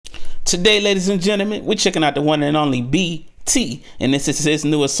Today, ladies and gentlemen, we're checking out the one and only BT, and this is his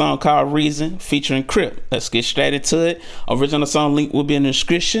newest song called Reason, featuring Crypt. Let's get straight into it. Original song link will be in the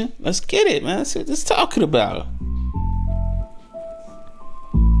description. Let's get it, man. Let's talk it about.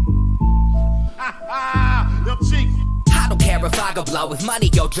 I don't care if I go blow with money,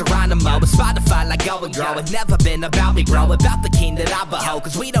 yo, Geronimo. With Spotify, like go and grow. It's never been about me, bro. About the king that I behold,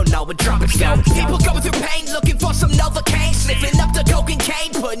 cause we don't know what trumpets go. People going through pain, looking for some Novocaine. Sniffing up the coke and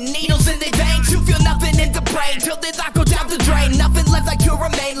cane, putting needles in their veins. You feel nothing in the brain, till they lock go down the drain. Nothing left like to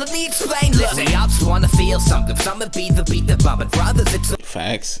remain, let me explain. Listen, y'all just wanna feel something. Some be the beat that bumping. Brothers, it's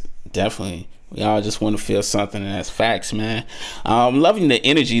facts, definitely. We all just want to feel something, and that's facts, man. I'm loving the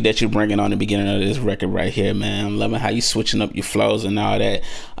energy that you're bringing on the beginning of this record right here, man. I'm loving how you switching up your flows and all that.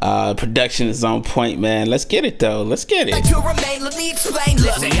 Production is on point, man. Let's get it, though. Let's get it. To remain, let me explain.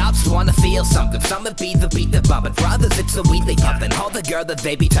 Listen, y'all just want to feel something. Some be the beat that bumping. Brothers, it's the weed they pumping. Hold the girl that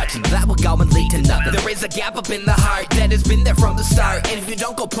they be touching. That will go and lead to nothing. There is a gap up in the heart that has been there from the start. And if you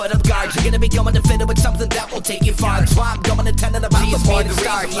don't go put up guards, you're gonna be going to fit it with something that will take you far. That's why I'm going to tell it about before the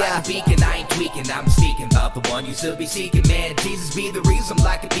start. Yeah, beacon, I ain't tweaking. I'm speaking about the one you should be seeking, man. Jesus be the reason,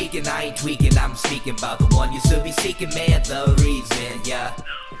 like a beacon. I ain't tweaking. I'm speaking about the one you should be seeking, man. The reason, yeah.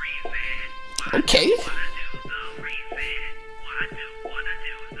 Okay.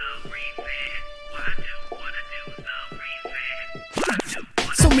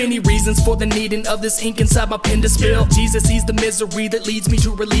 So many reasons for the needing of this ink inside my pen to spill. Jesus sees the misery that leads me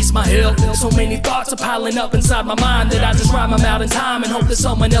to release my hell. So many thoughts are piling up inside my mind that I just rhyme them out in time and hope that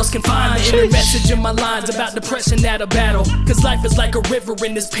someone else can find the inner message in my lines about depression at a battle. Cause life is like a river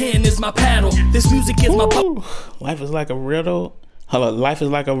and this pen is my paddle. This music is my boat. Life is like a riddle. Hello, life is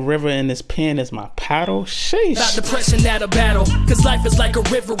like a river and this pen is my paddle. Sheesh. About depression at a battle. Cause life is like a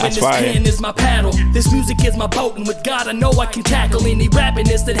river and this pen is my paddle. This music is my boat, and with God I know I can tackle any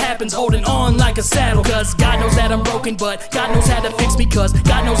rappiness that happens, holding on like a saddle. Cause God knows that I'm broken, but God knows how to fix me. Cause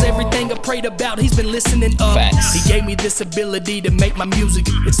God knows everything I prayed about, He's been listening up. Facts. He gave me this ability to make my music.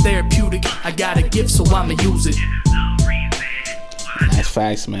 It's therapeutic, I got a gift so I'ma use it. That's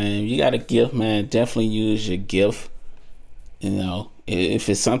facts, man. You got a gift, man. Definitely use your gift. You know, if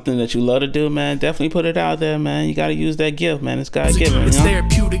it's something that you love to do, man, definitely put it out there, man. You got to use that gift, man. It's God-given, It's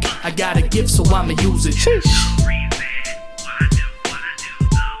therapeutic. I got a gift, so I'ma use it. Sheesh.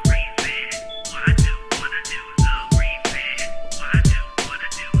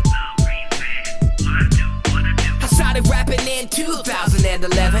 I started rapping in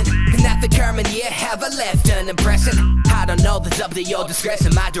 2011, and at the current year have I left an impression. I don't know, that's up to your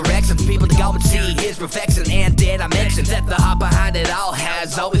discretion. My direction for people to go and see His perfection. And did I mention that the heart behind it all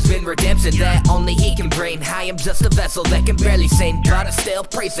has always been redemption that only He can bring. I am just a vessel that can barely sing, but I still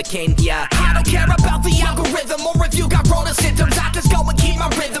praise the King, yeah. I don't care about the algorithm or if you got roller symptoms. I just go and keep my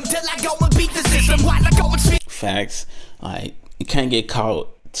rhythm till I go and beat the system while I go and speak. Facts. Like, you can't get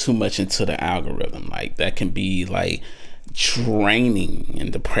caught too much into the algorithm. Like, that can be like draining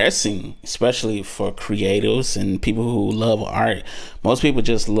and depressing, especially for creatives and people who love art. Most people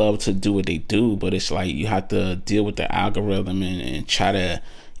just love to do what they do, but it's like you have to deal with the algorithm and try to,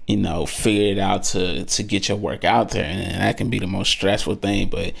 you know, figure it out to get your work out there, and that can be the most stressful thing.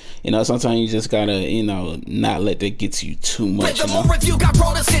 But you know, sometimes you just gotta, you know, not let that get to you too much. You know? If you got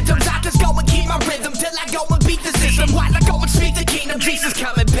roller symptoms, I just go and keep my rhythm till I go and beat the system while I go and speak the kingdom. Jesus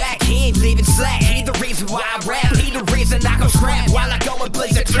coming back, He ain't leaving slack. He the reason why I rap. He the reason I go scrap while I go and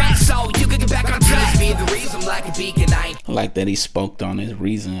blaze a track, so you can get back on track. Be the reason, like a beacon. I like that he spoke on his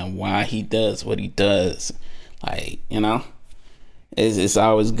reason and why he does what he does. Like, you know, it's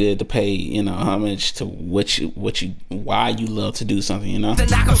always good to pay, you know, homage to why you love to do something, you know.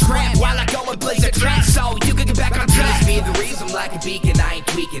 Then I go scrap while I go and blaze a track, so you can get back on track. Be the reason, like a beacon. I ain't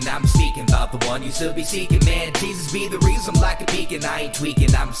tweaking. I'm speaking about the one you should be seeking, man. Jesus be the reason, like a beacon. I ain't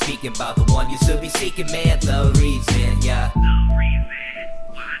tweaking. I'm speaking about the one you should be seeking, man. The reason, yeah.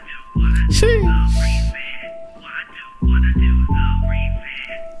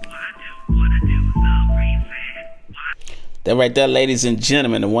 That right there, ladies and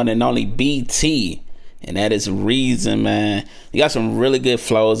gentlemen, the one and only BT, and that is Reason, man. You got some really good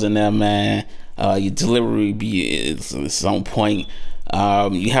flows in there, man. Your delivery is on point.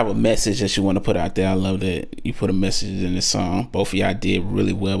 You have a message that you want to put out there. I love that you put a message in the song. Both of y'all did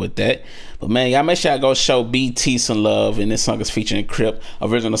really well with that. But man, y'all make sure y'all go show BT some love. And this song is featuring Crypt.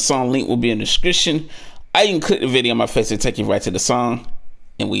 Original song link will be in the description. I can click the video on my face and take you right to the song.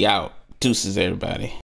 And we out. Deuces, everybody.